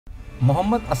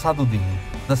Mohammad Azharuddin,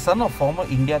 the son of former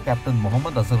India captain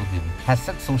Mohammad Azharuddin, has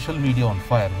set social media on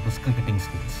fire with his cricketing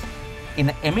skills. In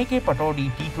a MAK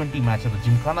Pataudi T20 match at the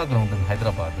Gymkhana ground in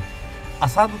Hyderabad,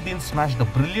 Azharuddin smashed a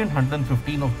brilliant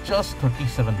 115 of just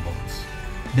 37 balls.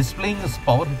 Displaying his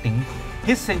power hitting,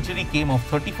 his century came off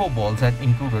 34 balls and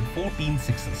included 14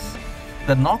 sixes.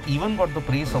 The knock even got the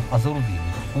praise of Azharuddin,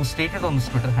 who stated on his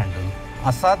Twitter handle,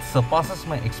 "Azhad surpasses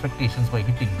my expectations by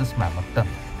hitting this mammoth ton."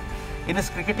 In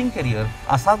his cricketing career,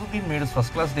 Azharuddin made his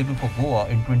first-class debut for Goa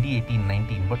in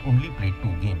 2018-19 but only played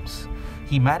 2 games.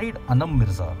 He married Anam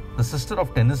Mirza, the sister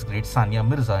of tennis great Sania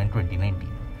Mirza, in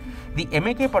 2019. The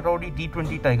MAK Pataudi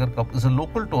T20 Tiger Cup is a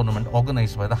local tournament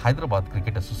organized by the Hyderabad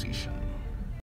Cricket Association.